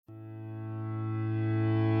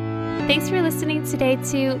Thanks for listening today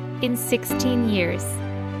to In 16 Years.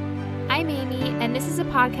 I'm Amy, and this is a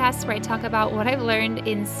podcast where I talk about what I've learned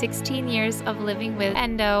in 16 years of living with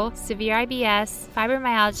endo, severe IBS,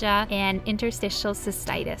 fibromyalgia, and interstitial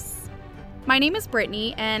cystitis. My name is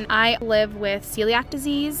Brittany, and I live with celiac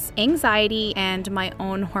disease, anxiety, and my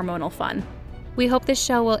own hormonal fun. We hope this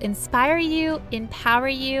show will inspire you, empower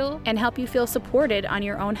you, and help you feel supported on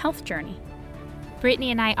your own health journey.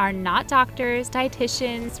 Brittany and I are not doctors,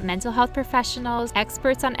 dietitians, mental health professionals,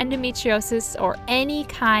 experts on endometriosis, or any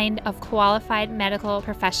kind of qualified medical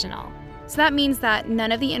professional. So that means that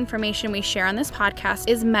none of the information we share on this podcast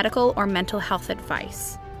is medical or mental health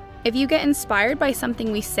advice. If you get inspired by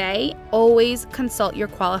something we say, always consult your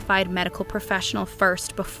qualified medical professional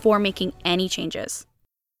first before making any changes.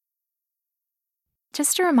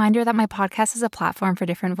 Just a reminder that my podcast is a platform for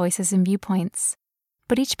different voices and viewpoints,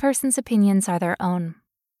 but each person's opinions are their own.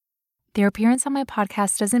 Their appearance on my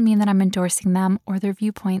podcast doesn't mean that I'm endorsing them or their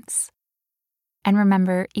viewpoints. And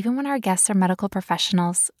remember, even when our guests are medical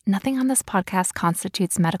professionals, nothing on this podcast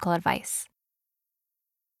constitutes medical advice.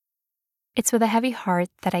 It's with a heavy heart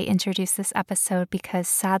that I introduce this episode because,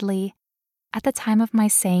 sadly, at the time of my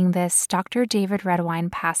saying this, Dr. David Redwine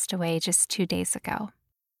passed away just 2 days ago.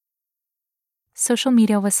 Social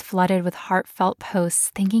media was flooded with heartfelt posts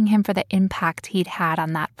thanking him for the impact he'd had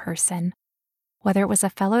on that person, whether it was a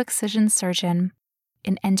fellow excision surgeon,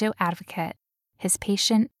 an endo advocate, his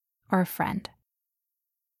patient, or a friend.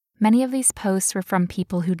 Many of these posts were from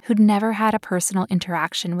people who'd never had a personal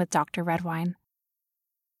interaction with Dr. Redwine.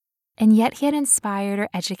 And yet he had inspired or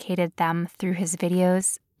educated them through his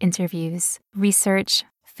videos, interviews, research,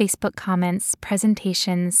 Facebook comments,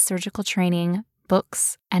 presentations, surgical training,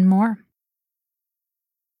 books, and more.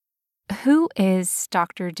 Who is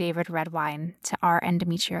Dr. David Redwine to our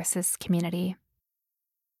endometriosis community?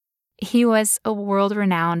 He was a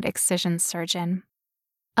world-renowned excision surgeon,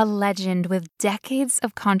 a legend with decades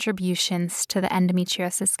of contributions to the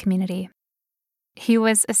endometriosis community. He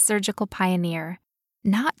was a surgical pioneer,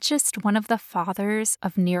 not just one of the fathers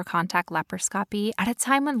of near-contact laparoscopy at a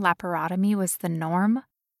time when laparotomy was the norm,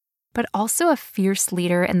 but also a fierce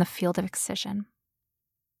leader in the field of excision.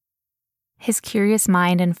 His curious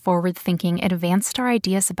mind and forward thinking advanced our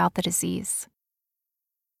ideas about the disease.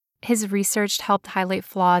 His research helped highlight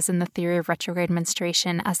flaws in the theory of retrograde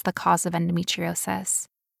menstruation as the cause of endometriosis,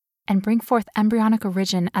 and bring forth embryonic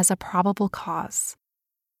origin as a probable cause.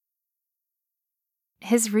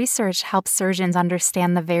 His research helps surgeons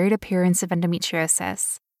understand the varied appearance of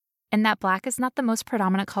endometriosis, and that black is not the most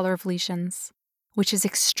predominant color of lesions, which is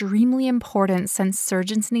extremely important since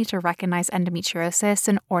surgeons need to recognize endometriosis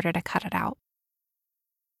in order to cut it out.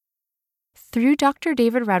 Through Dr.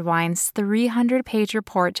 David Redwine's 300-page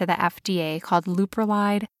report to the FDA called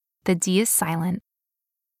Leuprolide, the D is silent,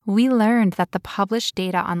 we learned that the published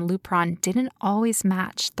data on Lupron didn't always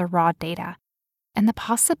match the raw data, and the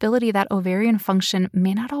possibility that ovarian function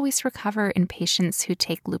may not always recover in patients who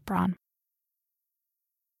take Lupron.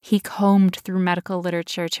 He combed through medical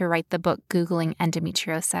literature to write the book Googling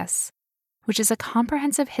Endometriosis, which is a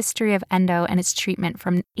comprehensive history of endo and its treatment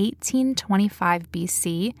from 1825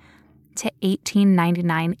 BC to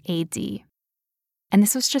 1899 AD. And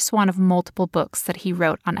this was just one of multiple books that he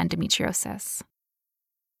wrote on endometriosis.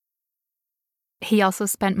 He also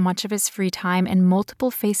spent much of his free time in multiple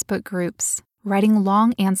Facebook groups, writing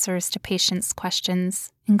long answers to patients' questions,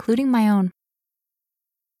 including my own.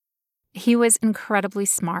 He was incredibly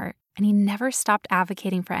smart, and he never stopped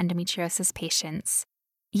advocating for endometriosis patients,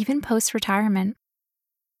 even post-retirement.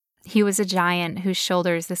 He was a giant whose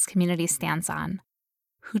shoulders this community stands on,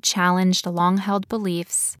 who challenged long-held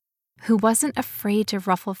beliefs, who wasn't afraid to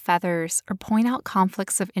ruffle feathers or point out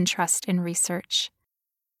conflicts of interest in research.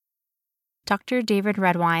 Dr. David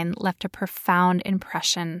Redwine left a profound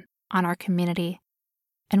impression on our community,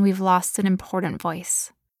 and we've lost an important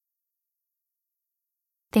voice.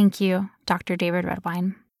 Thank you, Dr. David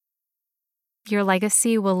Redwine. Your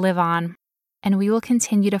legacy will live on, and we will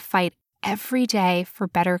continue to fight every day for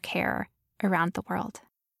better care around the world.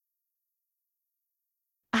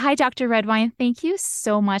 Hi, Dr. Redwine. Thank you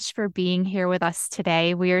so much for being here with us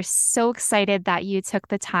today. We are so excited that you took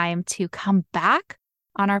the time to come back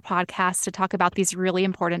on our podcast to talk about these really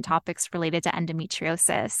important topics related to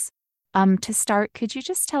endometriosis. To start, could you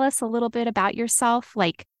just tell us a little bit about yourself,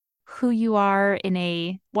 like who you are in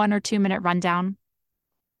a 1 or 2 minute rundown?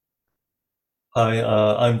 Hi,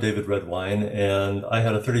 I'm David Redwine, and I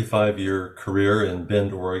had a 35-year career in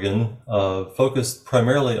Bend, Oregon, focused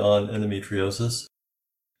primarily on endometriosis.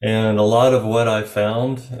 And a lot of what I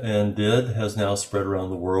found and did has now spread around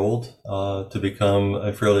the world to become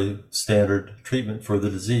a fairly standard treatment for the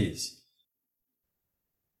disease.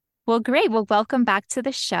 Well, great. Well, welcome back to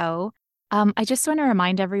the show. I just want to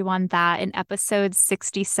remind everyone that in episodes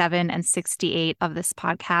 67 and 68 of this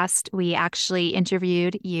podcast, we actually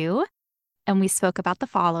interviewed you and we spoke about the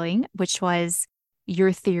following, which was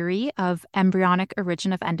your theory of embryonic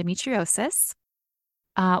origin of endometriosis,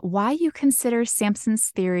 why you consider Sampson's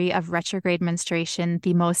theory of retrograde menstruation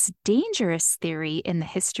the most dangerous theory in the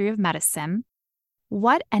history of medicine,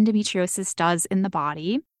 what endometriosis does in the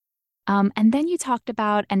body, and then you talked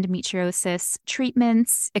about endometriosis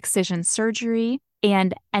treatments, excision surgery,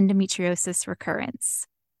 and endometriosis recurrence.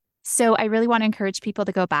 So I really want to encourage people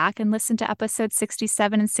to go back and listen to episodes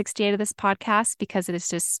 67 and 68 of this podcast because it is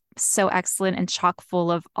just so excellent and chock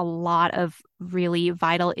full of a lot of really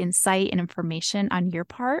vital insight and information on your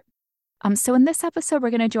part. So in this episode, we're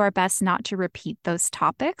going to do our best not to repeat those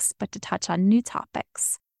topics, but to touch on new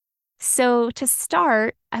topics. So to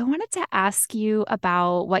start, I wanted to ask you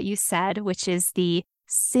about what you said, which is the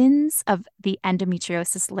sins of the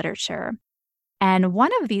endometriosis literature. And one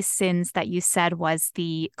of these sins that you said was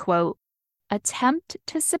the, quote, attempt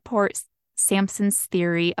to support Sampson's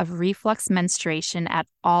theory of reflux menstruation at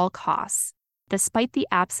all costs, despite the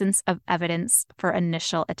absence of evidence for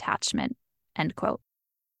initial attachment, end quote.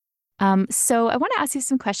 So I want to ask you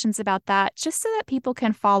some questions about that, just so that people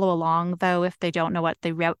can follow along, though, if they don't know what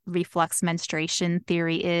the reflux menstruation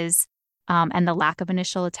theory is, and the lack of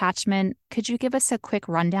initial attachment. Could you give us a quick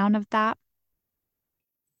rundown of that?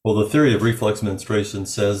 Well, the theory of reflux menstruation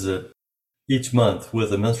says that each month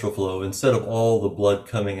with a menstrual flow, instead of all the blood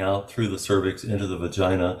coming out through the cervix into the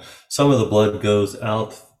vagina, some of the blood goes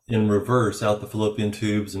out in reverse, out the fallopian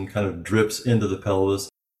tubes, and kind of drips into the pelvis,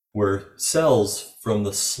 where cells from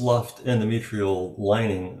the sloughed endometrial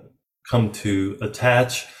lining come to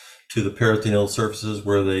attach to the peritoneal surfaces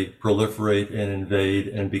where they proliferate and invade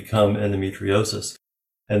and become endometriosis.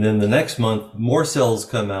 And then the next month, more cells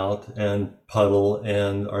come out and puddle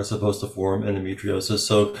and are supposed to form endometriosis.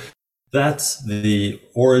 So that's the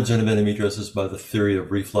origin of endometriosis by the theory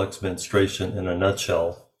of reflux menstruation in a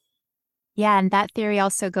nutshell. Yeah, and that theory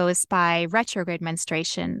also goes by retrograde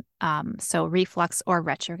menstruation, so reflux or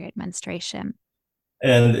retrograde menstruation.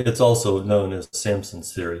 And it's also known as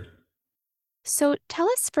Sampson's theory. So tell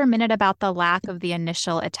us for a minute about the lack of the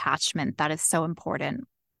initial attachment that is so important.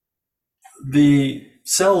 The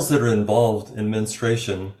cells that are involved in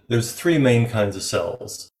menstruation, there's three main kinds of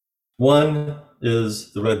cells. One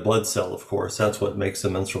is the red blood cell, of course. That's what makes the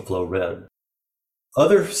menstrual flow red.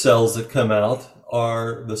 Other cells that come out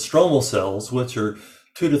are the stromal cells, which are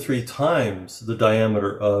 2 to 3 times the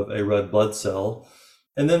diameter of a red blood cell,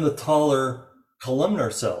 and then the taller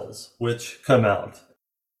columnar cells, which come out.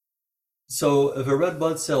 So if a red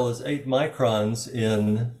blood cell is 8 microns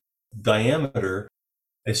in diameter,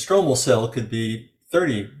 a stromal cell could be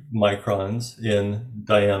 30 microns in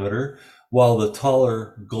diameter, while the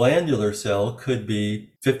taller glandular cell could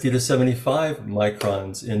be 50 to 75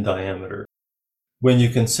 microns in diameter. When you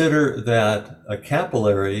consider that a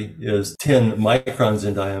capillary is 10 microns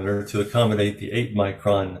in diameter to accommodate the 8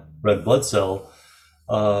 micron red blood cell,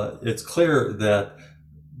 it's clear that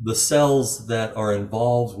the cells that are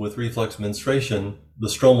involved with reflux menstruation, the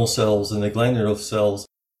stromal cells and the glandular cells,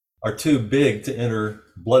 are too big to enter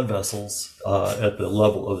blood vessels at the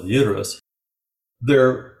level of the uterus.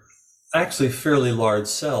 They're actually fairly large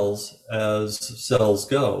cells as cells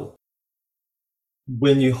go.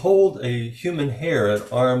 When you hold a human hair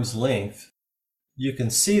at arm's length, you can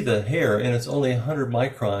see the hair and it's only 100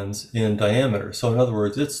 microns in diameter. So in other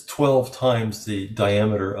words, it's 12 times the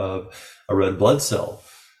diameter of a red blood cell.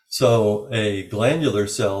 So a glandular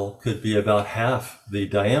cell could be about half the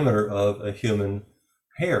diameter of a human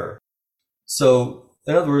hair. So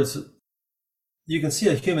in other words, you can see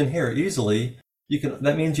a human hair easily.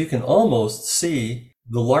 That means you can almost see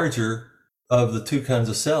the larger of the two kinds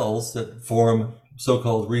of cells that form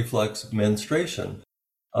so-called reflux menstruation.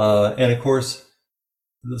 And of course,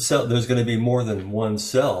 there's going to be more than one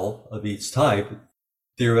cell of each type.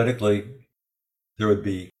 Theoretically, there would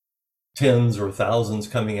be tens or thousands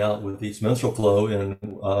coming out with each menstrual flow in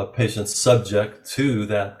patients subject to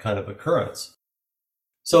that kind of occurrence.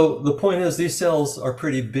 So the point is, these cells are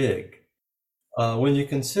pretty big. When you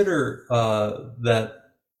consider that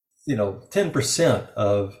 10%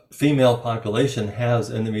 of female population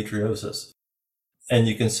has endometriosis, and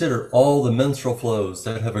you consider all the menstrual flows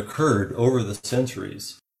that have occurred over the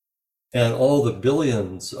centuries, and all the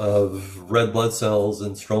billions of red blood cells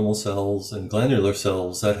and stromal cells and glandular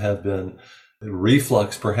cells that have been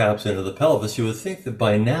refluxed perhaps into the pelvis, you would think that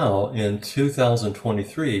by now, in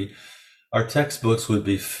 2023, our textbooks would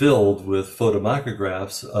be filled with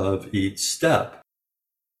photomicrographs of each step.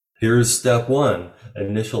 Here's step one,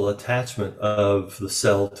 initial attachment of the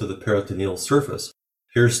cell to the peritoneal surface.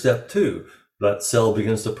 Here's step two, that cell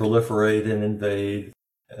begins to proliferate and invade.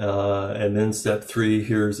 And then step three,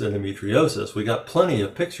 here's endometriosis. We got plenty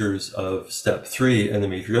of pictures of step three,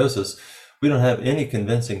 endometriosis. We don't have any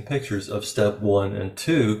convincing pictures of step one and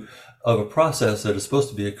two of a process that is supposed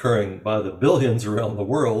to be occurring by the billions around the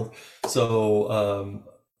world. So,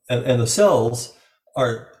 and the cells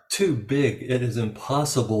are too big. It is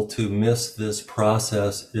impossible to miss this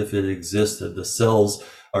process if it existed. The cells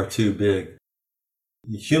are too big.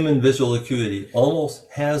 Human visual acuity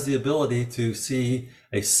almost has the ability to see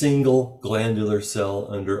a single glandular cell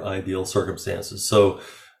under ideal circumstances. So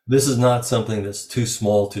this is not something that's too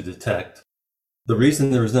small to detect. The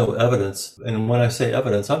reason there is no evidence, and when I say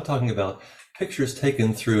evidence, I'm talking about pictures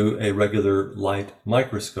taken through a regular light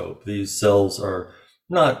microscope. These cells are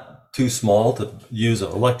not too small to use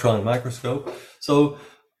an electron microscope. So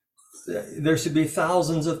there should be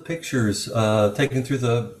thousands of pictures taken through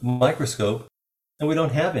the microscope, and we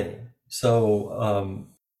don't have any. So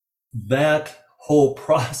that whole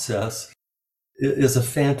process is a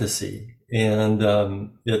fantasy, and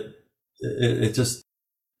it just,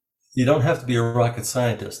 you don't have to be a rocket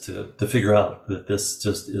scientist to figure out that this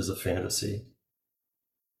just is a fantasy.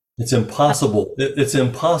 It's impossible. It's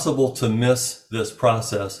impossible to miss this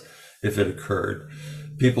process if it occurred.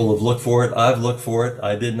 People have looked for it. I've looked for it.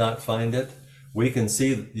 I did not find it. We can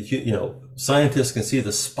see, scientists can see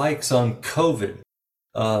the spikes on COVID,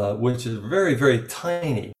 which is very, very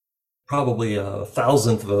tiny, probably a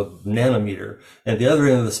thousandth of a nanometer. And the other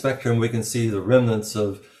end of the spectrum, we can see the remnants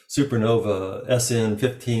of supernova SN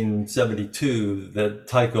 1572 that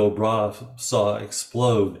Tycho Brahe saw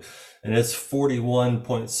explode. And it's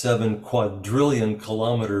 41.7 quadrillion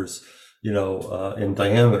kilometers, in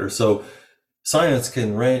diameter. So science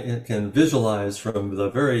can visualize from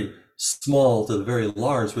the very small to the very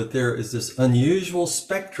large, but there is this unusual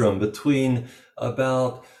spectrum between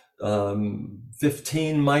about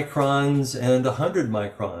 15 microns and 100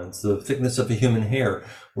 microns, the thickness of a human hair,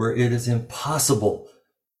 where it is impossible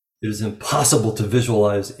to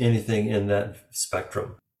visualize anything in that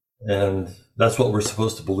spectrum. And that's what we're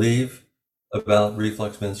supposed to believe about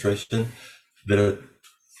reflex menstruation, that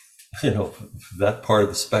that part of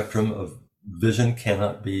the spectrum of vision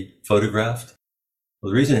cannot be photographed.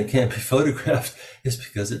 Well, the reason it can't be photographed is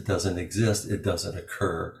because it doesn't exist. It doesn't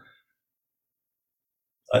occur.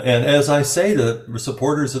 And as I say to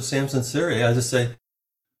supporters of Samson's theory, I just say,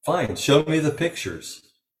 fine, show me the pictures.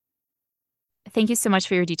 Thank you so much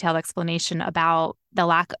for your detailed explanation about the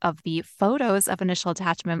lack of the photos of initial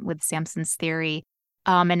attachment with Samson's theory.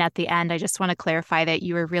 And at the end, I just want to clarify that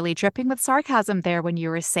you were really dripping with sarcasm there when you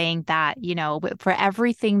were saying that, for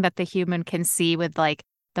everything that the human can see with like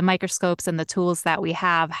the microscopes and the tools that we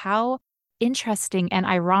have, how interesting and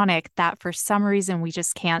ironic that for some reason we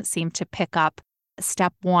just can't seem to pick up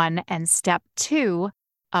step one and step two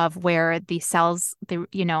of where the cells, the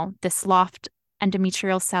sloughed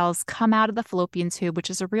endometrial cells come out of the fallopian tube, which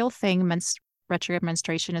is a real thing. Retrograde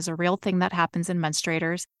menstruation is a real thing that happens in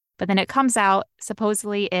menstruators. But then it comes out,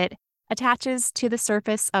 supposedly it attaches to the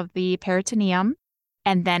surface of the peritoneum,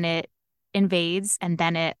 and then it invades, and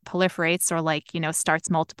then it proliferates or starts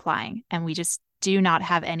multiplying. And we just do not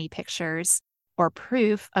have any pictures or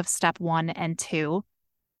proof of step one and two.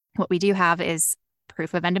 What we do have is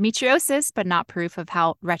proof of endometriosis, but not proof of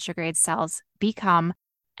how retrograde cells become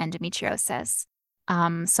endometriosis.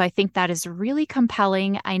 So I think that is really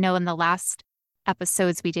compelling. I know in the last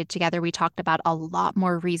episodes we did together, we talked about a lot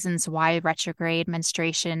more reasons why retrograde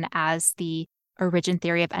menstruation as the origin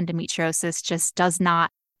theory of endometriosis just does not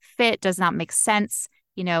fit, does not make sense,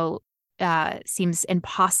 seems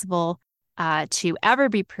impossible to ever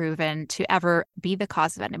be proven to ever be the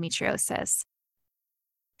cause of endometriosis.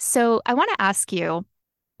 So I want to ask you,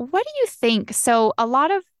 what do you think? So a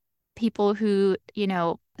lot of people who,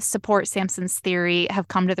 support Samson's theory have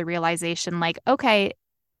come to the realization okay,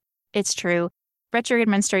 it's true. Retrograde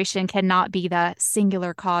menstruation cannot be the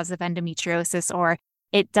singular cause of endometriosis, or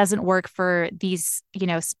it doesn't work for these,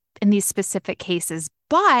 in these specific cases.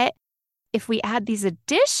 But if we add these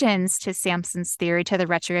additions to Samson's theory, to the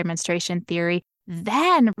retrograde menstruation theory,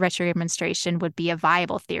 then retrograde menstruation would be a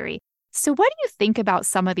viable theory. So what do you think about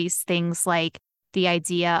some of these things, like the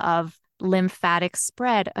idea of lymphatic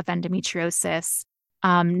spread of endometriosis,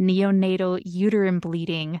 neonatal uterine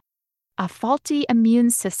bleeding, a faulty immune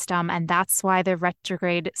system, and that's why the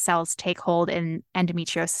retrograde cells take hold in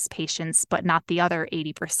endometriosis patients, but not the other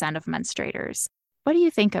 80% of menstruators? What do you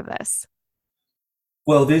think of this?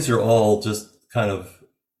 Well, these are all just kind of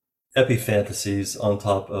epifantasies on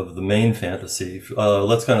top of the main fantasy.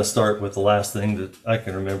 Let's kind of start with the last thing that I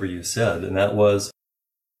can remember you said, and that was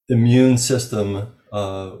immune system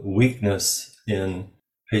weakness in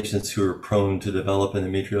patients who are prone to develop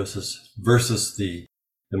endometriosis versus the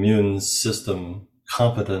immune system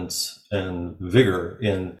competence and vigor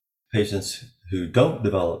in patients who don't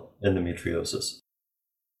develop endometriosis.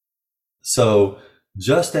 So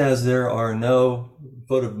just as there are no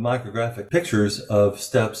photomicrographic pictures of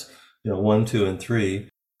steps 1, 2, and 3,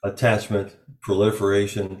 attachment,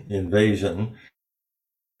 proliferation, invasion,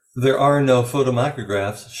 there are no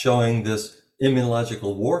photomicrographs showing this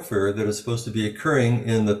immunological warfare that is supposed to be occurring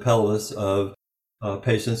in the pelvis of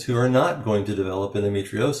patients who are not going to develop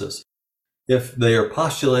endometriosis. If they are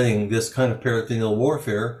postulating this kind of peritoneal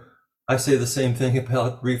warfare, I say the same thing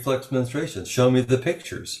about reflex menstruation. Show me the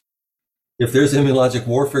pictures. If there's immunologic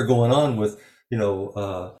warfare going on with,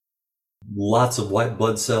 lots of white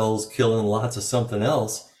blood cells killing lots of something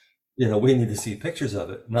else, we need to see pictures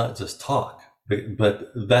of it, not just talk.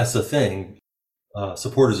 But that's the thing.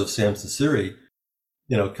 Supporters of Samson Siri,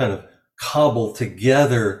 kind of cobble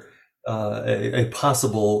together a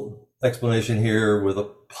possible explanation here with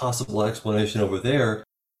a possible explanation over there,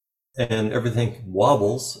 and everything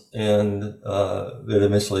wobbles, and it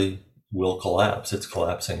eventually will collapse. It's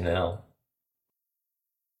collapsing now.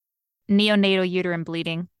 Neonatal uterine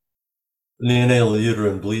bleeding. Neonatal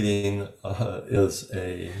uterine bleeding is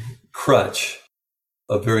a crutch,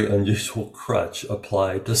 a very unusual crutch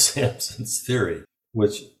applied to Samson's theory,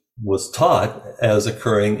 which was taught as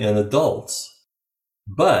occurring in adults.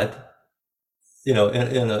 But, in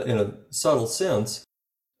a subtle sense,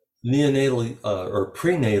 neonatal or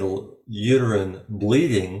prenatal uterine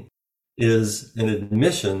bleeding is an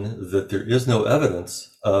admission that there is no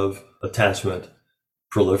evidence of attachment,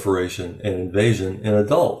 proliferation, and invasion in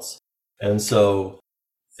adults. And so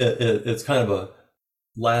it's kind of a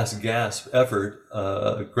last gasp effort,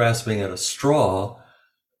 grasping at a straw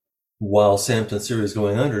while Samson Siri is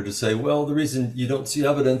going under to say, well, the reason you don't see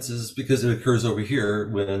evidence is because it occurs over here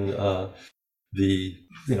when the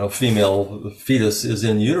female fetus is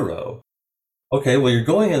in utero. Okay, well, you're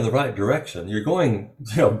going in the right direction. You're going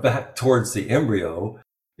back towards the embryo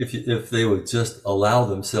if they would just allow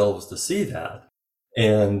themselves to see that.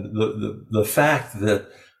 And the fact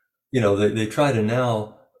that they try to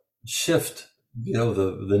now shift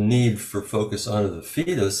the need for focus onto the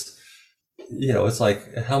fetus, it's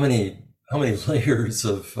like how many layers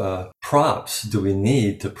of props do we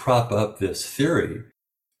need to prop up this theory?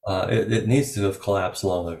 It needs to have collapsed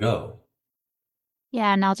long ago.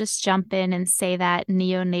 Yeah, and I'll just jump in and say that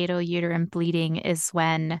neonatal uterine bleeding is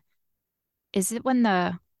when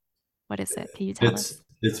what is it? Can you tell us?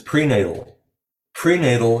 It's prenatal.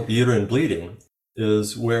 Prenatal uterine bleeding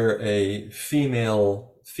is where a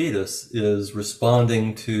female fetus is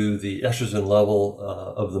responding to the estrogen level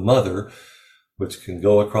of the mother, which can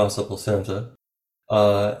go across the placenta.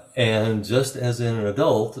 And just as in an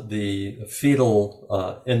adult, the fetal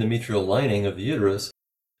endometrial lining of the uterus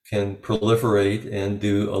can proliferate and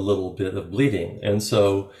do a little bit of bleeding. And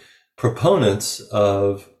so proponents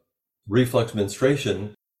of reflex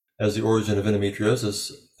menstruation as the origin of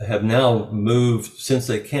endometriosis have now moved, since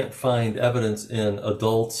they can't find evidence in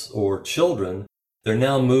adults or children, they're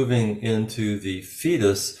now moving into the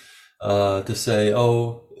fetus to say,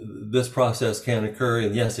 oh, this process can occur,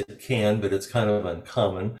 and yes, it can, but it's kind of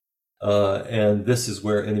uncommon. And this is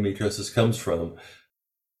where endometriosis comes from.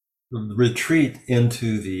 Retreat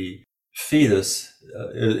into the fetus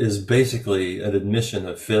is basically an admission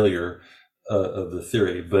of failure of the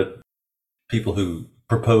theory, but people who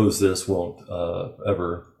propose this won't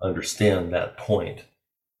ever understand that point.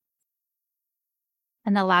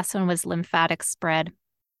 And the last one was lymphatic spread.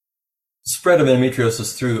 Spread of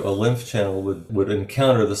endometriosis through a lymph channel would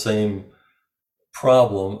encounter the same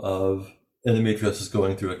problem of endometriosis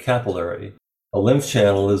going through a capillary. A lymph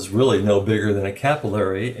channel is really no bigger than a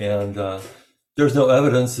capillary, and there's no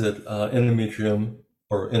evidence that endometrium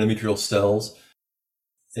or endometrial cells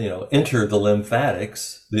enter the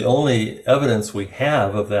lymphatics. The only evidence we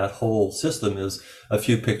have of that whole system is a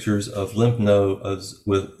few pictures of lymph nodes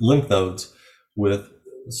with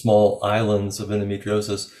small islands of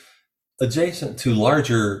endometriosis adjacent to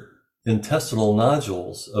larger intestinal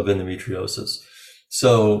nodules of endometriosis.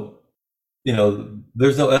 So,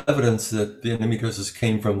 there's no evidence that the endometriosis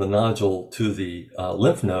came from the nodule to the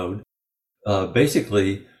lymph node.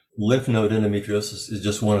 Basically, lymph node endometriosis is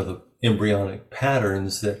just one of the embryonic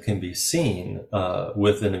patterns that can be seen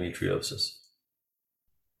with endometriosis.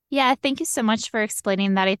 Yeah, thank you so much for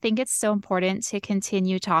explaining that. I think it's so important to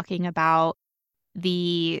continue talking about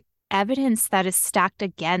the evidence that is stacked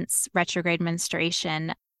against retrograde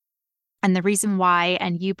menstruation. And the reason why,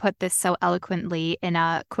 and you put this so eloquently in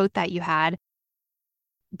a quote that you had,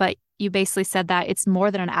 but you basically said that it's more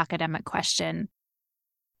than an academic question.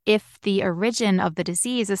 If the origin of the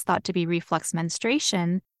disease is thought to be reflux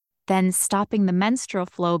menstruation, then stopping the menstrual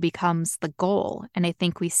flow becomes the goal. And I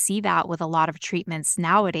think we see that with a lot of treatments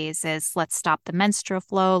nowadays is let's stop the menstrual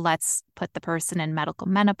flow, let's put the person in medical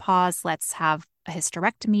menopause, let's have a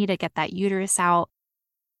hysterectomy to get that uterus out.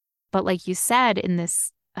 But like you said in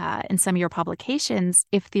this, in some of your publications,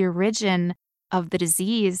 if the origin of the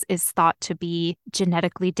disease is thought to be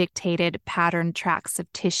genetically dictated pattern tracts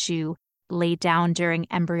of tissue laid down during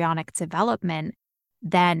embryonic development,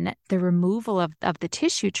 then the removal of the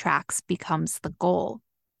tissue tracts becomes the goal,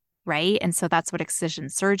 right? And so that's what excision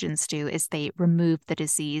surgeons do, is they remove the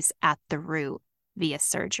disease at the root via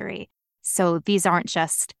surgery. So these aren't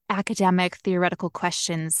just academic theoretical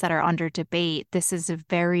questions that are under debate. This is a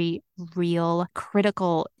very real,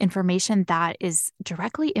 critical information that is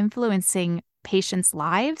directly influencing patients'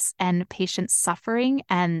 lives and patients' suffering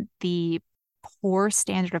and the poor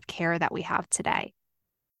standard of care that we have today.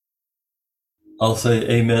 I'll say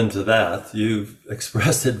amen to that. You've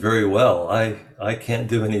expressed it very well. I can't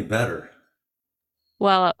do any better.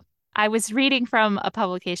 Well, I was reading from a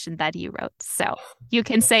publication that you wrote, so you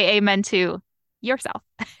can say amen to yourself.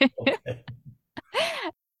 Okay.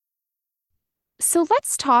 So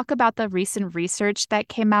let's talk about the recent research that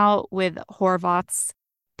came out with Horvath's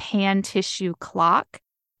pan-tissue clock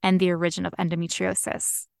and the origin of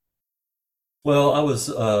endometriosis. Well, I was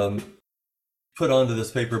put onto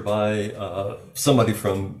this paper by somebody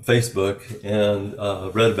from Facebook and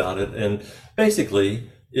read about it. And basically,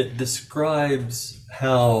 it describes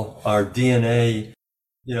how our DNA,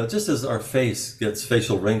 just as our face gets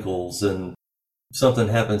facial wrinkles and something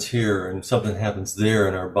happens here and something happens there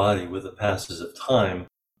in our body with the passage of time,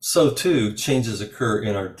 so too changes occur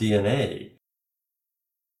in our DNA.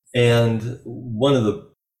 And one of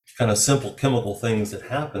the kind of simple chemical things that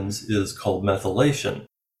happens is called methylation,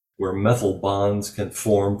 where methyl bonds can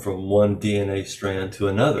form from one DNA strand to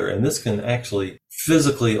another. And this can actually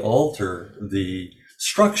physically alter the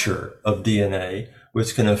structure of DNA,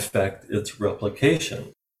 which can affect its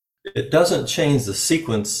replication. It doesn't change the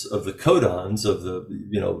sequence of the codons of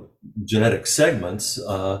the, genetic segments,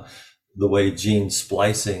 the way gene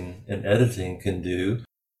splicing and editing can do.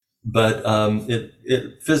 But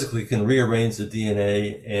it physically can rearrange the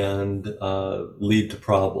DNA and lead to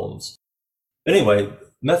problems. Anyway,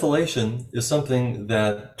 methylation is something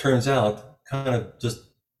that turns out kind of just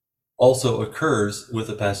also occurs with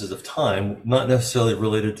the passage of time, not necessarily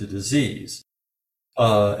related to disease.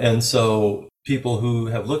 And so people who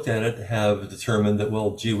have looked at it have determined that,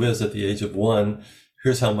 well, gee whiz, at the age of 1,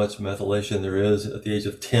 here's how much methylation there is. At the age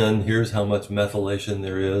of 10, here's how much methylation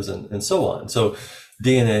there is, and so on. So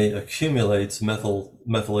DNA accumulates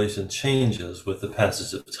methylation changes with the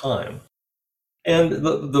passage of time. And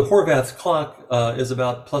the Horvath clock is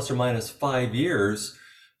about plus or minus 5 years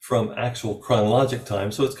from actual chronologic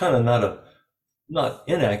time. So it's kind of not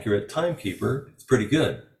inaccurate timekeeper. It's pretty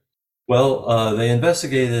good. Well, they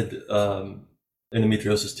investigated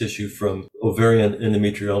endometriosis tissue from ovarian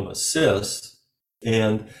endometrioma cysts,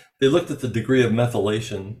 and they looked at the degree of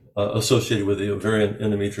methylation associated with the ovarian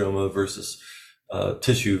endometrioma versus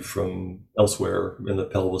tissue from elsewhere in the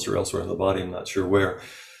pelvis or elsewhere in the body, I'm not sure where.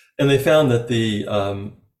 And they found that the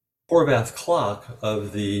Horvath clock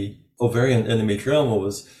of the ovarian endometrioma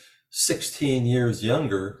was 16 years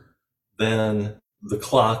younger than the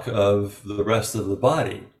clock of the rest of the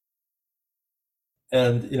body.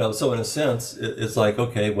 And, so in a sense, it's like,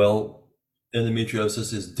 okay, well,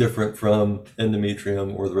 endometriosis is different from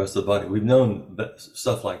endometrium or the rest of the body. We've known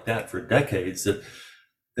stuff like that for decades, that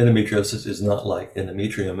endometriosis is not like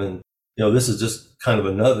endometrium. And, this is just kind of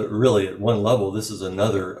another, really at one level, this is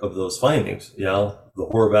another of those findings. Yeah, the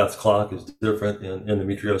Horvath clock is different in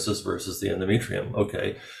endometriosis versus the endometrium.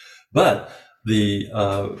 Okay. But the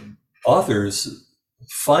authors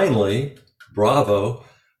finally, bravo,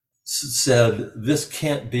 said this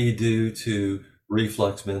can't be due to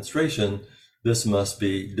reflux menstruation. This must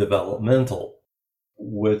be developmental,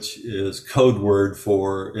 which is code word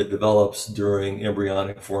for it develops during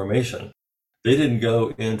embryonic formation. They didn't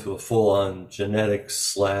go into a full-on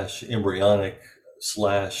genetics / embryonic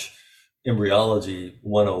 / embryology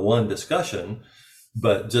 101 discussion,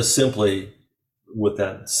 but just simply with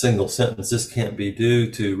that single sentence, this can't be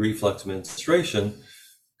due to reflux menstruation,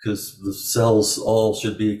 because the cells all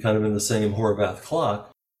should be kind of in the same Horvath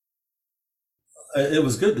clock. It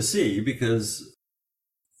was good to see, because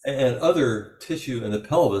and other tissue in the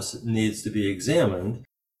pelvis needs to be examined.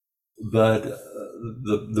 But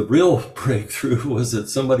the real breakthrough was that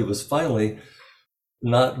somebody was finally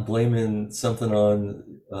not blaming something on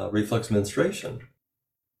reflux menstruation.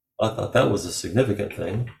 I thought that was a significant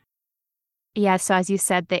thing. Yeah, so as you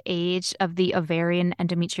said, the age of the ovarian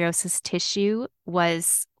endometriosis tissue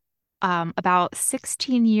was about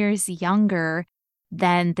 16 years younger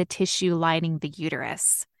than the tissue lining the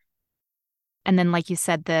uterus. And then, like you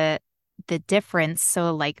said, the difference,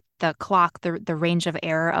 so like the clock, the range of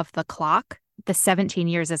error of the clock, the 17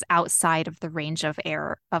 years is outside of the range of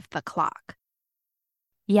error of the clock.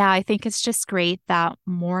 Yeah, I think it's just great that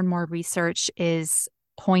more and more research is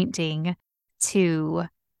pointing to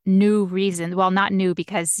new reasons. Well, not new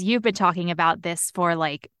because you've been talking about this for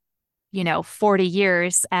 40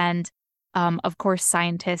 years. And of course,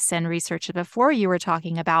 scientists and researchers before you were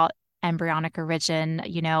talking about embryonic origin,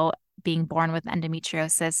 being born with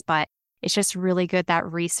endometriosis. But it's just really good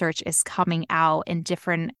that research is coming out in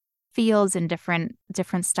different fields and different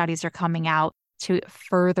studies are coming out to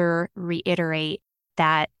further reiterate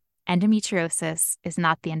that endometriosis is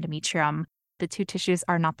not the endometrium. The two tissues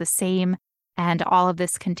are not the same. And all of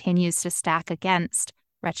this continues to stack against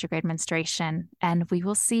retrograde menstruation. And we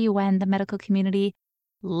will see when the medical community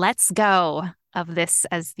lets go of this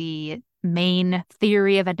as the main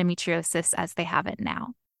theory of endometriosis as they have it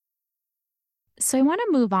now. So I want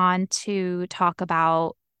to move on to talk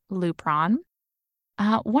about Lupron.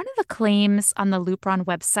 One of the claims on the Lupron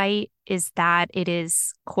website is that it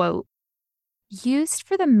is, quote, used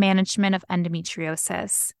for the management of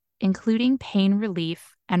endometriosis, including pain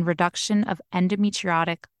relief and reduction of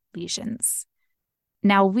endometriotic lesions.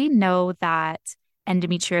 Now, we know that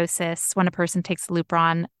endometriosis, when a person takes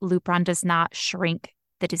Lupron, Lupron does not shrink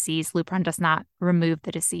the disease. Lupron does not remove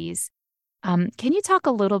the disease. Can you talk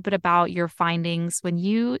a little bit about your findings when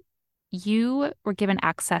you were given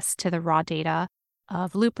access to the raw data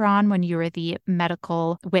of Lupron when you were the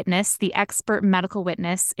medical witness, the expert medical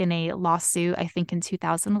witness in a lawsuit, I think in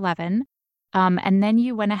 2011. And then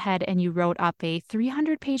you went ahead and you wrote up a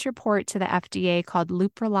 300-page report to the FDA called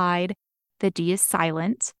Luprolide, the D is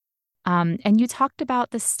silent. And you talked about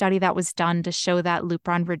the study that was done to show that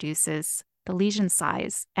Lupron reduces the lesion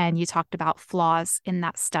size. And you talked about flaws in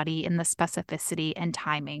that study in the specificity and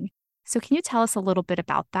timing. So can you tell us a little bit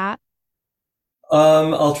about that?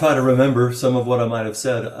 I'll try to remember some of what I might have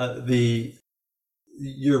said.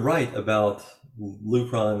 You're right about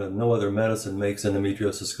Lupron, and no other medicine makes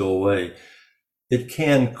endometriosis go away. It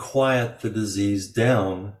can quiet the disease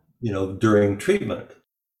down, during treatment.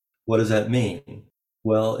 What does that mean?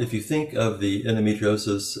 Well, if you think of the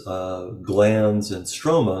endometriosis glands and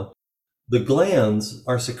stroma, the glands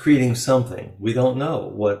are secreting something. We don't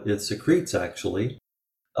know what it secretes actually.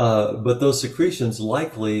 But those secretions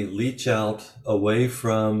likely leach out away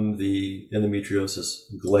from the endometriosis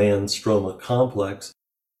gland stroma complex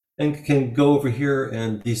and can go over here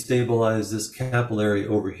and destabilize this capillary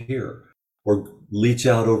over here, or leach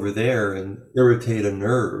out over there and irritate a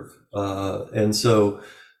nerve.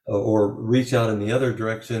 Or reach out in the other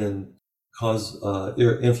direction and cause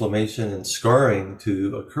inflammation and scarring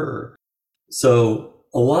to occur. So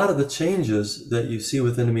a lot of the changes that you see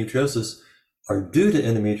with endometriosis are due to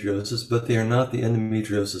endometriosis, but they are not the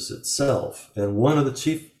endometriosis itself. And one of the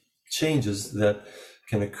chief changes that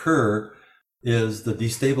can occur is the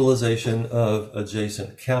destabilization of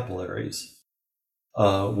adjacent capillaries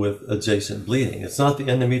with adjacent bleeding. It's not the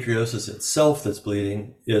endometriosis itself that's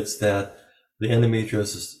bleeding, it's that the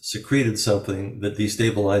endometriosis secreted something that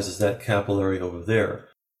destabilizes that capillary over there.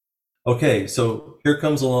 Okay, so here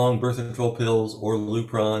comes along birth control pills or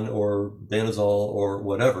Lupron or Danazol or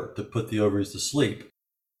whatever to put the ovaries to sleep.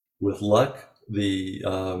 With luck, the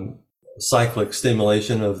cyclic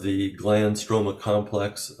stimulation of the gland stroma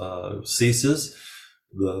complex ceases.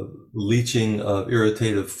 The leaching of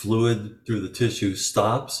irritative fluid through the tissue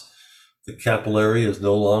stops. The capillary is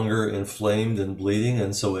no longer inflamed and bleeding,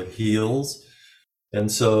 and so it heals. And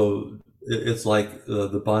so it's like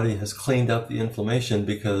the body has cleaned up the inflammation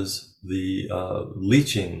because the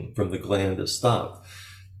leaching from the gland is stopped.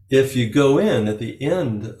 If you go in at the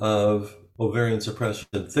end of ovarian suppression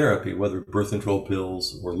therapy, whether birth control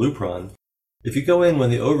pills or Lupron, if you go in when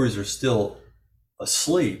the ovaries are still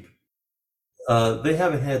asleep, they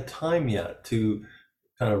haven't had time yet to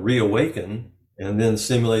kind of reawaken and then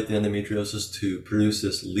stimulate the endometriosis to produce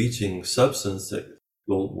this leaching substance that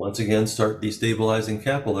will once again start destabilizing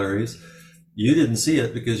capillaries. You didn't see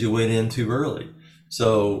it because you went in too early.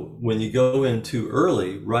 So when you go in too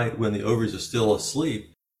early, right when the ovaries are still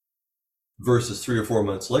asleep, versus 3 or 4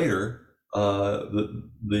 months later,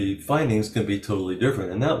 the findings can be totally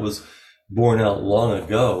different. And that was borne out long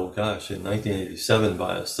ago, gosh, in 1987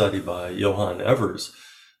 by a study by Johann Evers,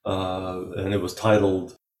 and it was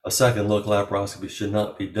titled "A Second Look Laparoscopy Should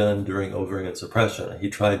Not Be Done During Ovarian Suppression." He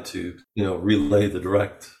tried to, relay the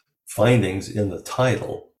direct findings in the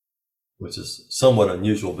title, which is somewhat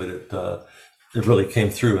unusual, but it really came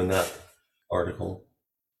through in that article.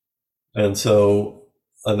 And so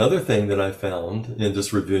another thing that I found in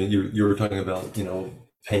just reviewing, you were talking about,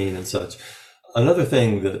 pain and such. Another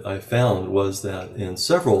thing that I found was that in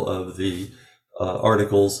several of the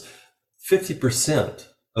articles, 50%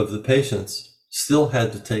 of the patients still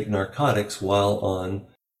had to take narcotics while on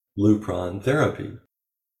Lupron therapy,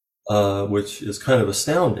 which is kind of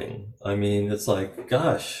astounding. I mean, it's like,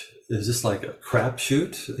 gosh, is this like a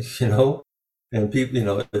crapshoot, And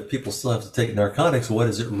people, if people still have to take narcotics, what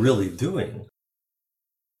is it really doing?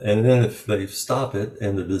 And then if they stop it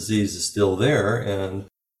and the disease is still there and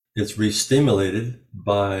it's re-stimulated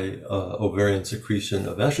by ovarian secretion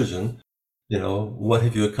of estrogen, what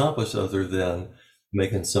have you accomplished other than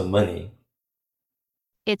making some money?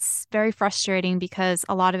 It's very frustrating because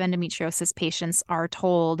a lot of endometriosis patients are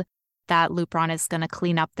told that Lupron is going to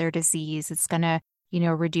clean up their disease. It's going to,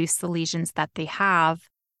 reduce the lesions that they have.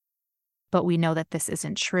 But we know that this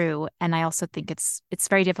isn't true. And I also think it's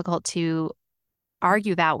very difficult to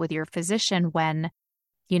argue that with your physician when,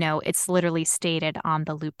 it's literally stated on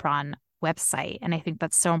the Lupron website. And I think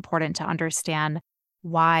that's so important to understand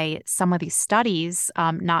why some of these studies,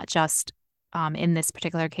 not just in this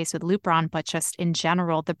particular case with Lupron, but just in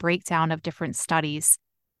general, the breakdown of different studies,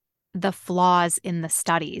 the flaws in the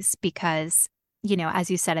studies, because, as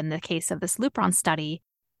you said, in the case of this Lupron study,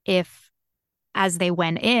 as they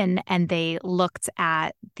went in and they looked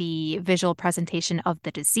at the visual presentation of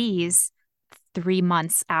the disease 3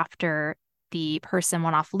 months after the person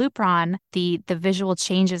went off Lupron, the visual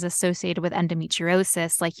changes associated with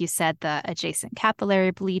endometriosis, like you said, the adjacent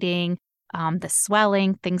capillary bleeding, the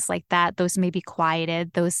swelling, things like that, those may be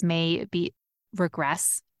quieted, those may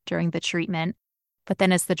regress during the treatment. But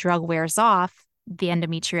then as the drug wears off, the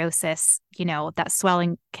endometriosis, that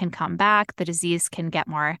swelling can come back, the disease can get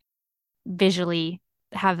more visually,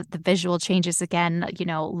 have the visual changes again,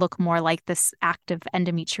 look more like this active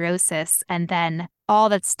endometriosis. And then all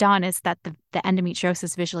that's done is that the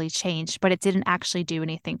endometriosis visually changed, but it didn't actually do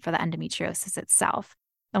anything for the endometriosis itself.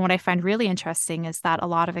 And what I find really interesting is that a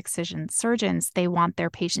lot of excision surgeons, they want their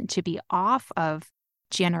patient to be off of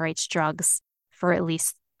GnRH drugs for at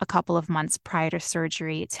least a couple of months prior to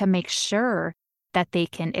surgery to make sure that they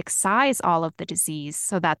can excise all of the disease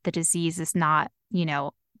so that the disease is not,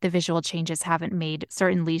 the visual changes haven't made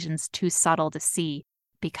certain lesions too subtle to see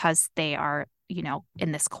because they are,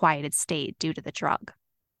 in this quieted state due to the drug.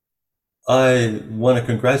 I want to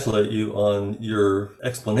congratulate you on your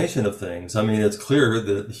explanation of things. I mean, it's clear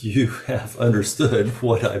that you have understood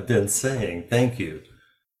what I've been saying. Thank you.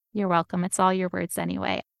 You're welcome. It's all your words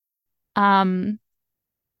anyway. Some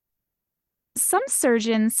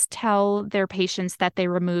surgeons tell their patients that they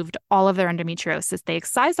removed all of their endometriosis. They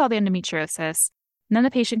excised all the endometriosis. And then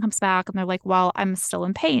the patient comes back and they're like, well, I'm still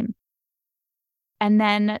in pain. And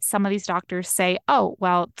then some of these doctors say, oh,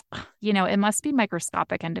 well, it must be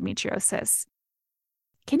microscopic endometriosis.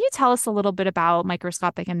 Can you tell us a little bit about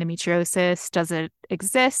microscopic endometriosis? Does it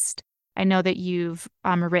exist? I know that you've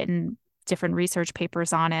written different research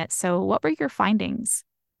papers on it. So what were your findings?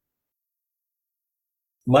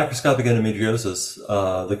 Microscopic endometriosis,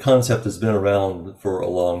 the concept has been around for a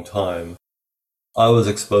long time. I was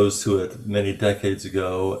exposed to it many decades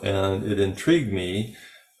ago, and it intrigued me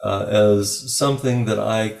as something that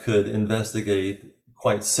I could investigate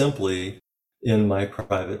quite simply in my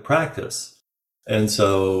private practice. And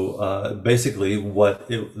so basically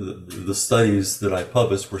the studies that I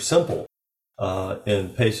published were simple in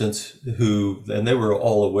patients and they were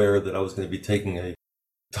all aware that I was going to be taking a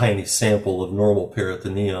tiny sample of normal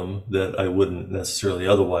peritoneum that I wouldn't necessarily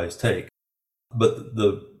otherwise take. But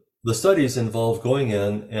the studies involved going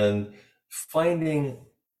in and finding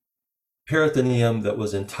peritoneum that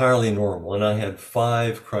was entirely normal. And I had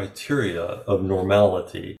 5 criteria of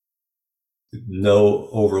normality: no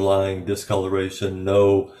overlying discoloration,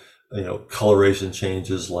 no coloration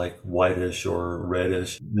changes like whitish or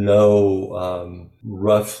reddish, no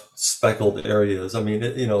rough speckled areas. I mean,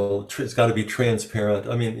 it's got to be transparent.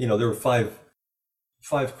 I mean, there were five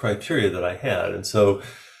criteria that I had. And so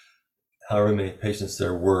however many patients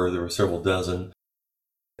there were several dozen.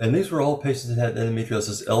 And these were all patients that had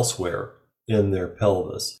endometriosis elsewhere in their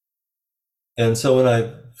pelvis. And so when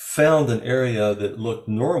I found an area that looked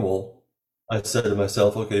normal, I said to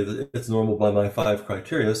myself, okay, it's normal by my 5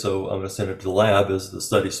 criteria, so I'm going to send it to the lab as the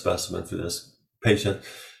study specimen for this patient.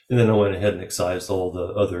 And then I went ahead and excised all the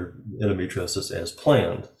other endometriosis as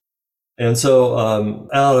planned. And so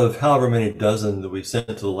out of however many dozen that we sent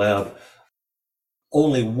to the lab,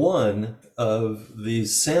 only one of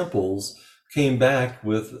these samples came back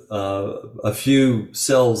with a few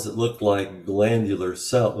cells that looked like glandular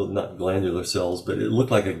cells, well, not glandular cells, but it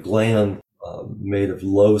looked like a gland made of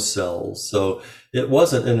low cells. So it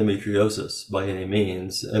wasn't endometriosis by any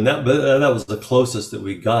means. And that was the closest that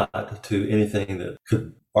we got to anything that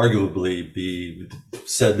could arguably be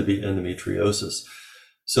said to be endometriosis.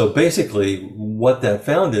 So basically what that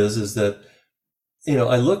found is that,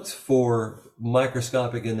 I looked for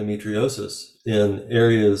microscopic endometriosis in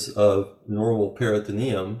areas of normal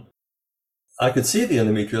peritoneum. I could see the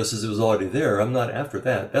endometriosis, it was already there. I'm not after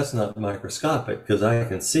that. That's not microscopic because I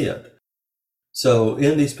can see it. So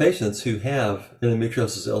in these patients who have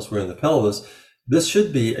endometriosis elsewhere in the pelvis, this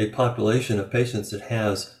should be a population of patients that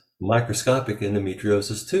has microscopic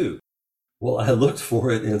endometriosis too. Well, I looked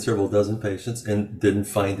for it in several dozen patients and didn't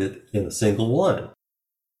find it in a single one.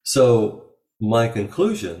 So my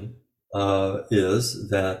conclusion is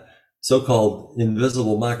that so-called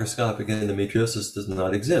invisible microscopic endometriosis does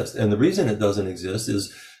not exist. And the reason it doesn't exist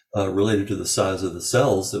is related to the size of the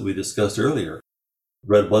cells that we discussed earlier.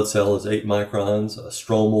 Red blood cell is 8 microns, a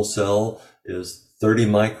stromal cell is 30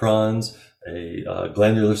 microns, a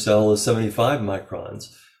glandular cell is 75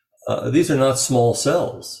 microns. These are not small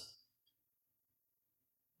cells.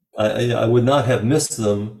 I would not have missed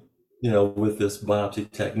them, with this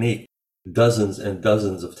biopsy technique dozens and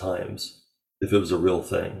dozens of times if it was a real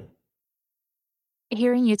thing.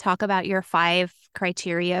 Hearing you talk about your 5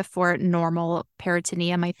 criteria for normal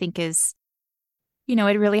peritoneum, I think is,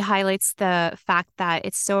 it really highlights the fact that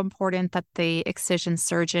it's so important that the excision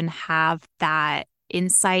surgeon have that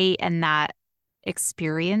insight and that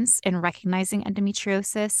experience in recognizing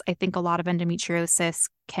endometriosis. I think a lot of endometriosis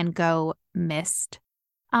can go missed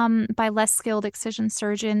by less skilled excision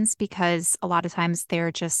surgeons because a lot of times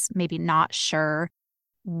they're just maybe not sure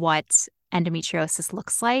what endometriosis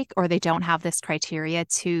looks like, or they don't have this criteria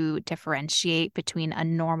to differentiate between a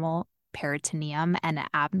normal peritoneum and an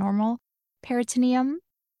abnormal peritoneum.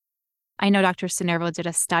 I know Dr. Cinervo did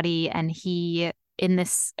a study, and he, in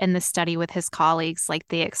this study with his colleagues, like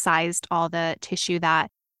they excised all the tissue that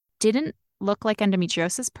didn't look like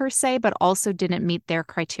endometriosis per se, but also didn't meet their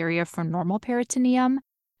criteria for normal peritoneum.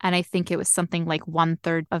 And I think it was something like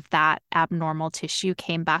 1/3 of that abnormal tissue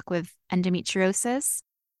came back with endometriosis.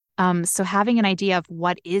 So having an idea of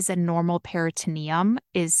what is a normal peritoneum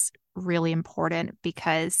is really important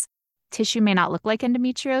because tissue may not look like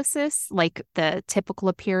endometriosis, like the typical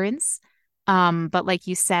appearance. But like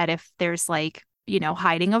you said, if there's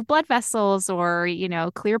hiding of blood vessels or,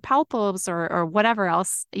 clear palpebres or whatever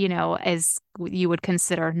else, as you would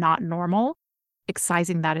consider not normal,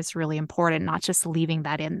 excising that is really important, not just leaving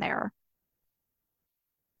that in there.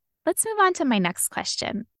 Let's move on to my next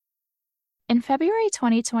question. In February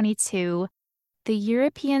 2022, the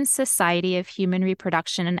European Society of Human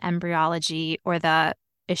Reproduction and Embryology, or the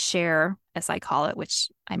ISHRE, as I call it, which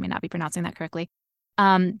I may not be pronouncing that correctly,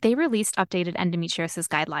 they released updated endometriosis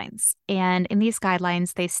guidelines. And in these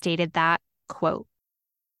guidelines, they stated that, quote,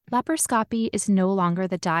 laparoscopy is no longer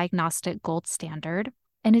the diagnostic gold standard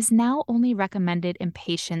and is now only recommended in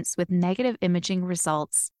patients with negative imaging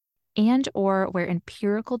results and or where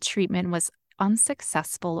empirical treatment was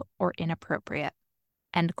unsuccessful or inappropriate,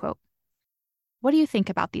 end quote. What do you think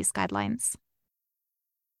about these guidelines?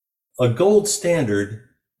 A gold standard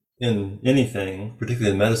in anything,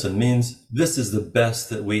 particularly in medicine, means this is the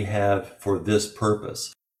best that we have for this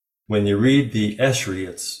purpose. When you read the ESHRE,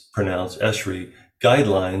 it's pronounced ESHRE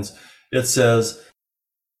guidelines, it says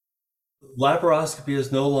laparoscopy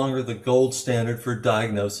is no longer the gold standard for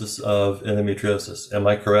diagnosis of endometriosis. Am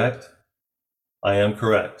I correct? I am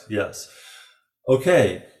correct, yes.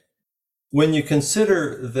 Okay, when you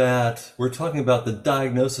consider that we're talking about the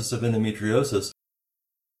diagnosis of endometriosis,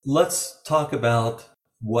 let's talk about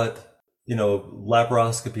what,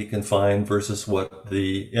 laparoscopy can find versus what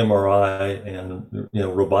the MRI and,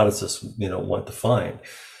 roboticists, want to find.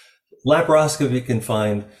 Laparoscopy can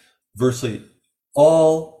find virtually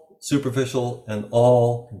all superficial and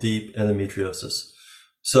all deep endometriosis.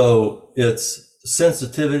 So its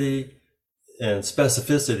sensitivity and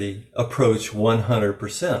specificity approach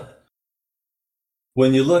 100%.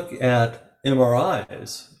 When you look at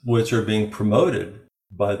MRIs, which are being promoted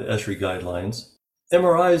by the ESHRE guidelines,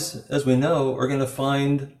 MRIs, as we know, are going to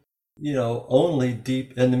find, only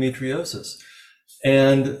deep endometriosis.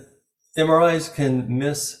 And MRIs can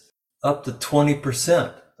miss up to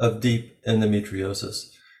 20% of deep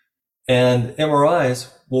endometriosis. And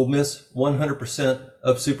MRIs will miss 100%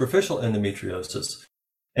 of superficial endometriosis.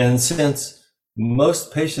 And since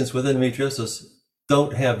most patients with endometriosis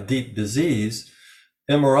don't have deep disease,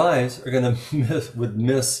 MRIs are going to would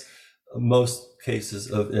miss most cases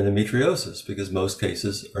of endometriosis because most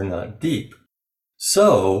cases are not deep.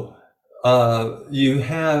 So you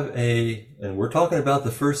have and we're talking about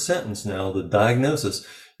the first sentence now, the diagnosis.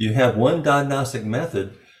 You have one diagnostic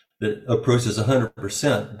method that approaches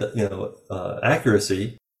 100%,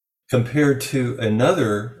 accuracy compared to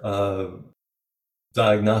another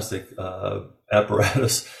diagnostic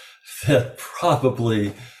apparatus that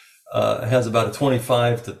probably has about a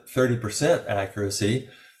 25 to 30% accuracy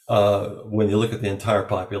when you look at the entire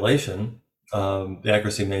population. The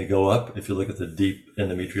accuracy may go up if you look at the deep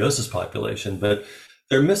endometriosis population, but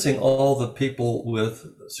they're missing all the people with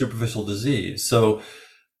superficial disease. So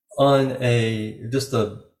on just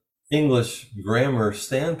a English grammar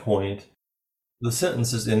standpoint, the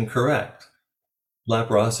sentence is incorrect.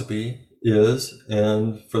 Laparoscopy is,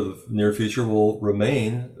 and for the near future will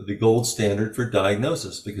remain, the gold standard for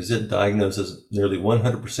diagnosis because it diagnoses nearly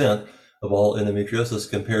 100% of all endometriosis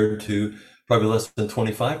compared to probably less than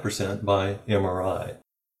 25% by MRI.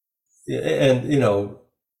 And,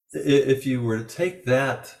 if you were to take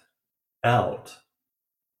that out,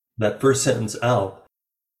 that first sentence out,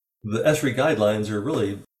 the ESRI guidelines are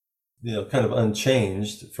really, kind of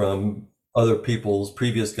unchanged from other people's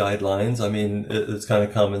previous guidelines. I mean, it's kind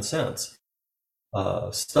of common sense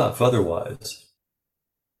stuff otherwise.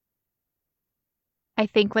 I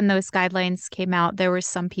think when those guidelines came out, there are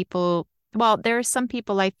some people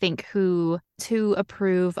I think who to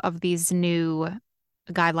approve of these new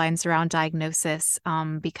guidelines around diagnosis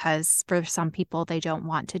because for some people, they don't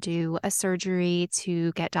want to do a surgery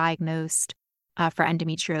to get diagnosed for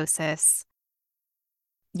endometriosis,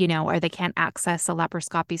 or they can't access a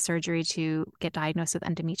laparoscopy surgery to get diagnosed with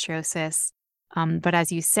endometriosis. But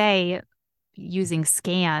as you say, using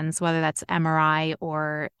scans, whether that's MRI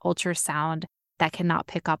or ultrasound, that cannot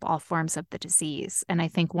pick up all forms of the disease. And I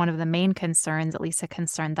think one of the main concerns, at least a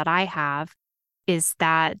concern that I have, is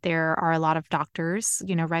that there are a lot of doctors,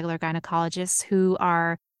 regular gynecologists who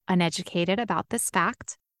are uneducated about this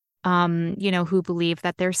fact, who believe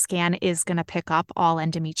that their scan is going to pick up all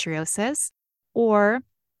endometriosis, or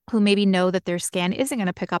who maybe know that their scan isn't going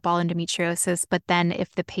to pick up all endometriosis, but then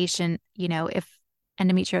if the patient, if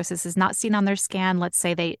endometriosis is not seen on their scan, let's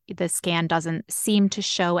say the scan doesn't seem to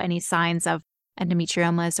show any signs of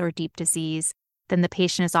endometriomas or deep disease, then the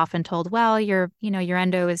patient is often told, well, your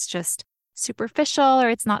endo is just superficial or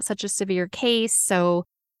it's not such a severe case. So,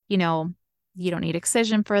 you don't need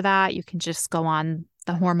excision for that. You can just go on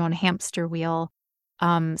the hormone hamster wheel.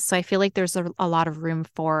 So I feel like there's a lot of room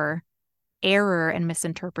for error and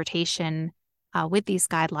misinterpretation with these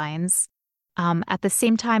guidelines. At the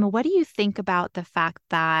same time, what do you think about the fact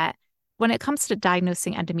that when it comes to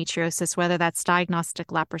diagnosing endometriosis, whether that's diagnostic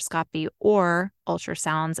laparoscopy or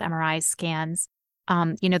ultrasounds, MRIs, scans,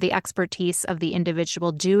 the expertise of the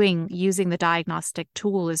individual using the diagnostic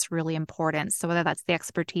tool is really important. So whether that's the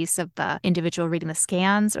expertise of the individual reading the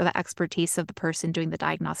scans or the expertise of the person doing the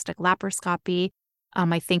diagnostic laparoscopy,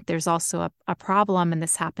 I think there's also a problem, and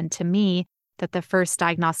this happened to me, that the first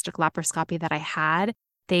diagnostic laparoscopy that I had,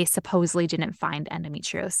 they supposedly didn't find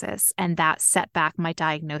endometriosis, and that set back my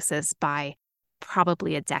diagnosis by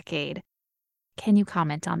probably a decade. Can you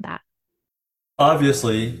comment on that?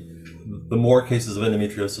 Obviously, the more cases of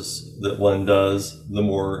endometriosis that one does, the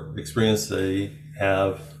more experience they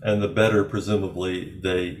have, and the better, presumably,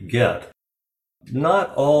 they get.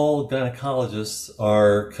 Not all gynecologists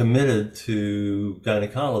are committed to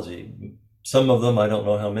gynecology. Some of them, I don't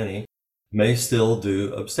know how many, may still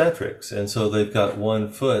do obstetrics. And so they've got one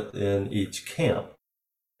foot in each camp.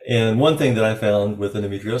 And one thing that I found with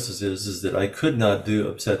endometriosis is that I could not do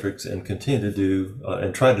obstetrics and continue to do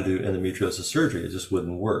and try to do endometriosis surgery. It just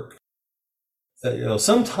wouldn't work.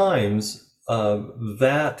 Sometimes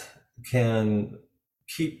that can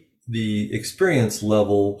keep the experience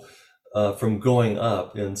level from going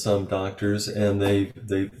up in some doctors, and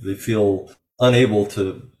they feel unable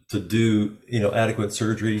to do adequate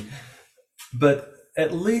surgery. But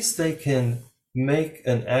at least they can make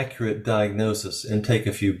an accurate diagnosis and take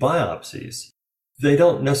a few biopsies. They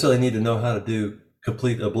don't necessarily need to know how to do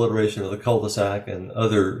complete obliteration of the cul-de-sac and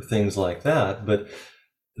other things like that, but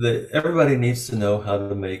everybody needs to know how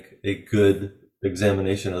to make a good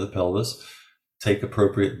examination of the pelvis, take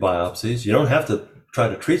appropriate biopsies. You don't have to try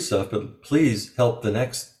to treat stuff, but please help the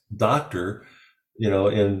next doctor,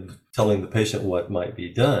 in telling the patient what might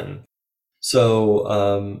be done.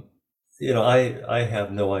 So, I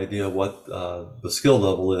have no idea what the skill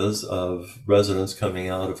level is of residents coming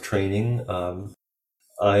out of training.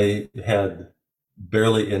 I had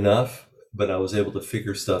barely enough, but I was able to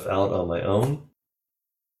figure stuff out on my own.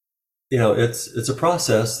 It's a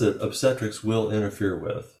process that obstetrics will interfere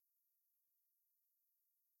with.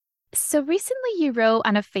 So recently you wrote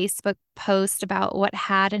on a Facebook post about what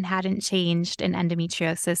had and hadn't changed in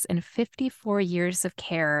endometriosis in 54 years of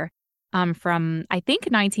care, from I think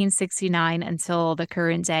 1969 until the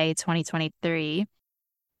current day, 2023,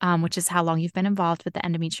 which is how long you've been involved with the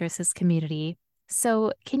endometriosis community.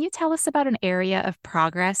 So can you tell us about an area of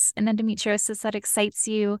progress in endometriosis that excites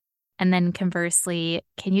you? And then conversely,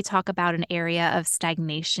 can you talk about an area of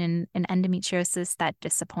stagnation in endometriosis that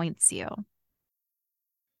disappoints you?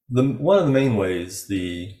 One of the main ways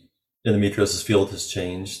the endometriosis field has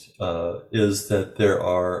changed is that there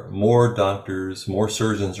are more doctors, more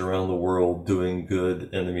surgeons around the world doing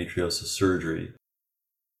good endometriosis surgery.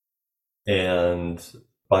 And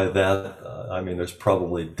by that, I mean, there's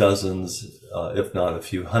probably dozens, if not a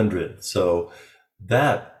few hundred. So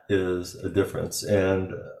that is a difference.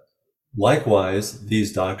 And likewise,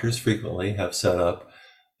 these doctors frequently have set up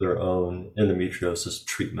their own endometriosis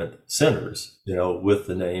treatment centers, with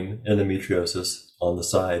the name endometriosis on the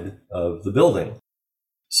side of the building.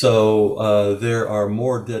 So there are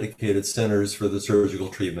more dedicated centers for the surgical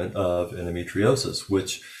treatment of endometriosis,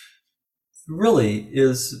 which really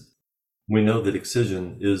is, we know that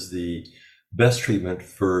Excision is the best treatment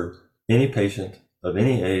for any patient of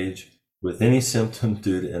any age with any symptom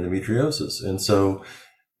due to endometriosis. And so,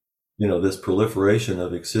 this proliferation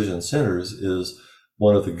of Excision centers is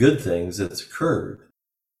one of the good things that's occurred.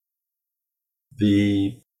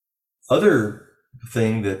 The other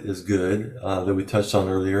thing that is good that we touched on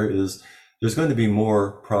earlier is there's going to be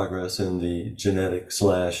more progress in the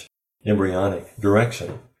genetic/embryonic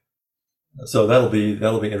direction. So that'll be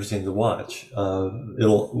interesting to watch.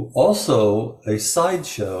 It'll also, a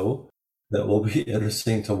sideshow that will be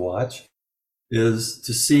interesting to watch is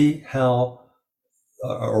to see how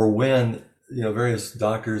or when various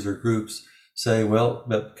doctors or groups say, well,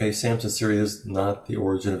 okay, Samson's theory is not the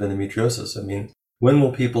origin of endometriosis. I mean, when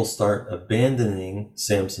will people start abandoning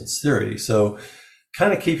Samson's theory? So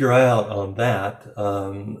kind of keep your eye out on that.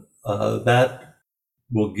 That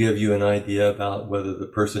will give you an idea about whether the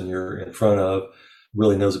person you're in front of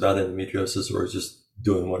really knows about endometriosis or is just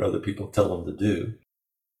doing what other people tell them to do.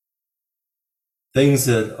 Things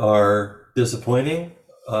that are disappointing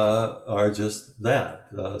are just that.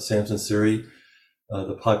 Samson's theory,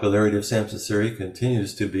 the popularity of Samson's theory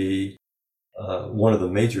continues to be one of the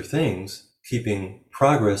major things keeping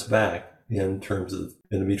progress back in terms of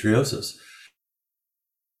endometriosis.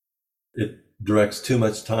 It directs too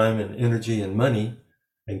much time and energy and money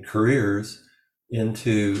and careers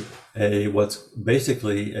into what's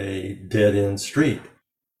basically a dead-end street.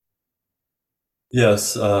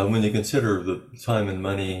 Yes, when you consider the time and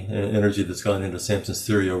money and energy that's gone into Samson's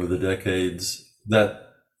theory over the decades, that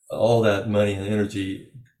all that money and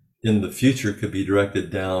energy in the future could be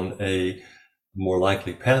directed down a more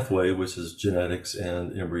likely pathway, which is genetics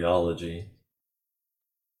and embryology.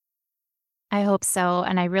 I hope so.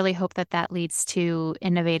 And I really hope that that leads to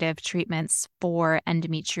innovative treatments for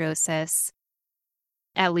endometriosis,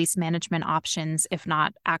 at least management options, if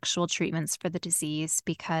not actual treatments for the disease,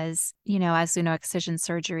 because, as we know, excision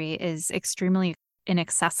surgery is extremely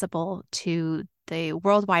inaccessible to the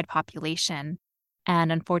worldwide population.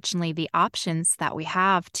 And unfortunately, the options that we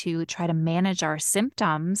have to try to manage our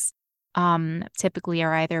symptoms typically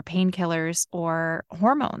are either painkillers or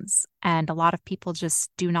hormones. And a lot of people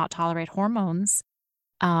just do not tolerate hormones.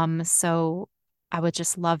 So I would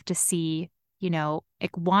just love to see,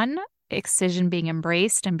 one, excision being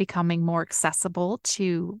embraced and becoming more accessible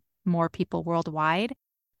to more people worldwide.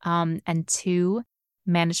 And two,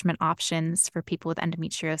 management options for people with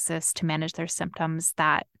endometriosis to manage their symptoms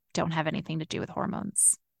that don't have anything to do with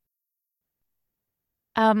hormones.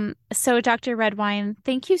 So Dr. Redwine,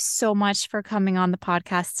 thank you so much for coming on the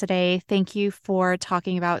podcast today. Thank you for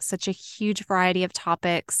talking about such a huge variety of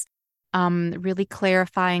topics, really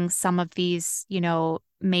clarifying some of these,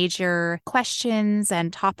 major questions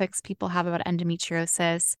and topics people have about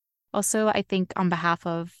endometriosis. Also, I think on behalf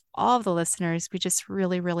of all of the listeners, we just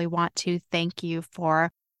really, really want to thank you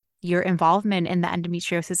for your involvement in the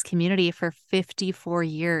endometriosis community for 54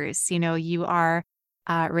 years. You are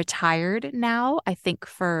retired now, I think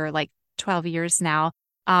for like 12 years now.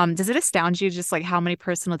 Does it astound you just like how many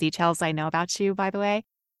personal details I know about you, by the way?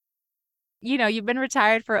 You've been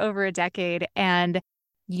retired for over a decade and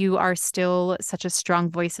you are still such a strong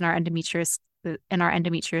voice in our endometriosis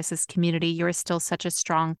community. You're still such a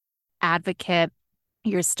strong advocate.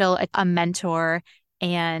 You're still a mentor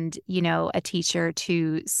and, a teacher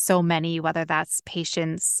to so many, whether that's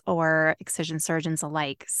patients or excision surgeons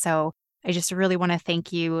alike. So I just really want to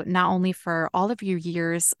thank you not only for all of your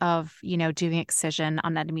years of, doing excision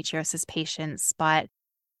on endometriosis patients, but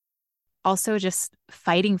also just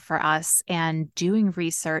fighting for us and doing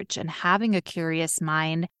research and having a curious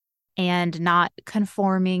mind and not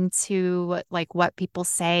conforming to like what people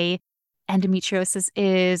say endometriosis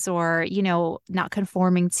is, or, not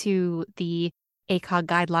conforming to the ACOG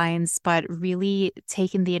guidelines, but really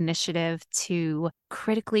taking the initiative to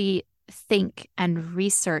critically think and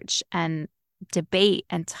research and debate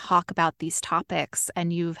and talk about these topics.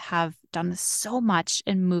 And you have done so much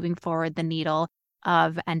in moving forward the needle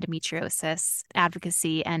of endometriosis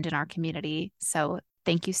advocacy and in our community. So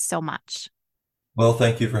thank you so much. Well,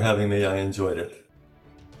 thank you for having me. I enjoyed it.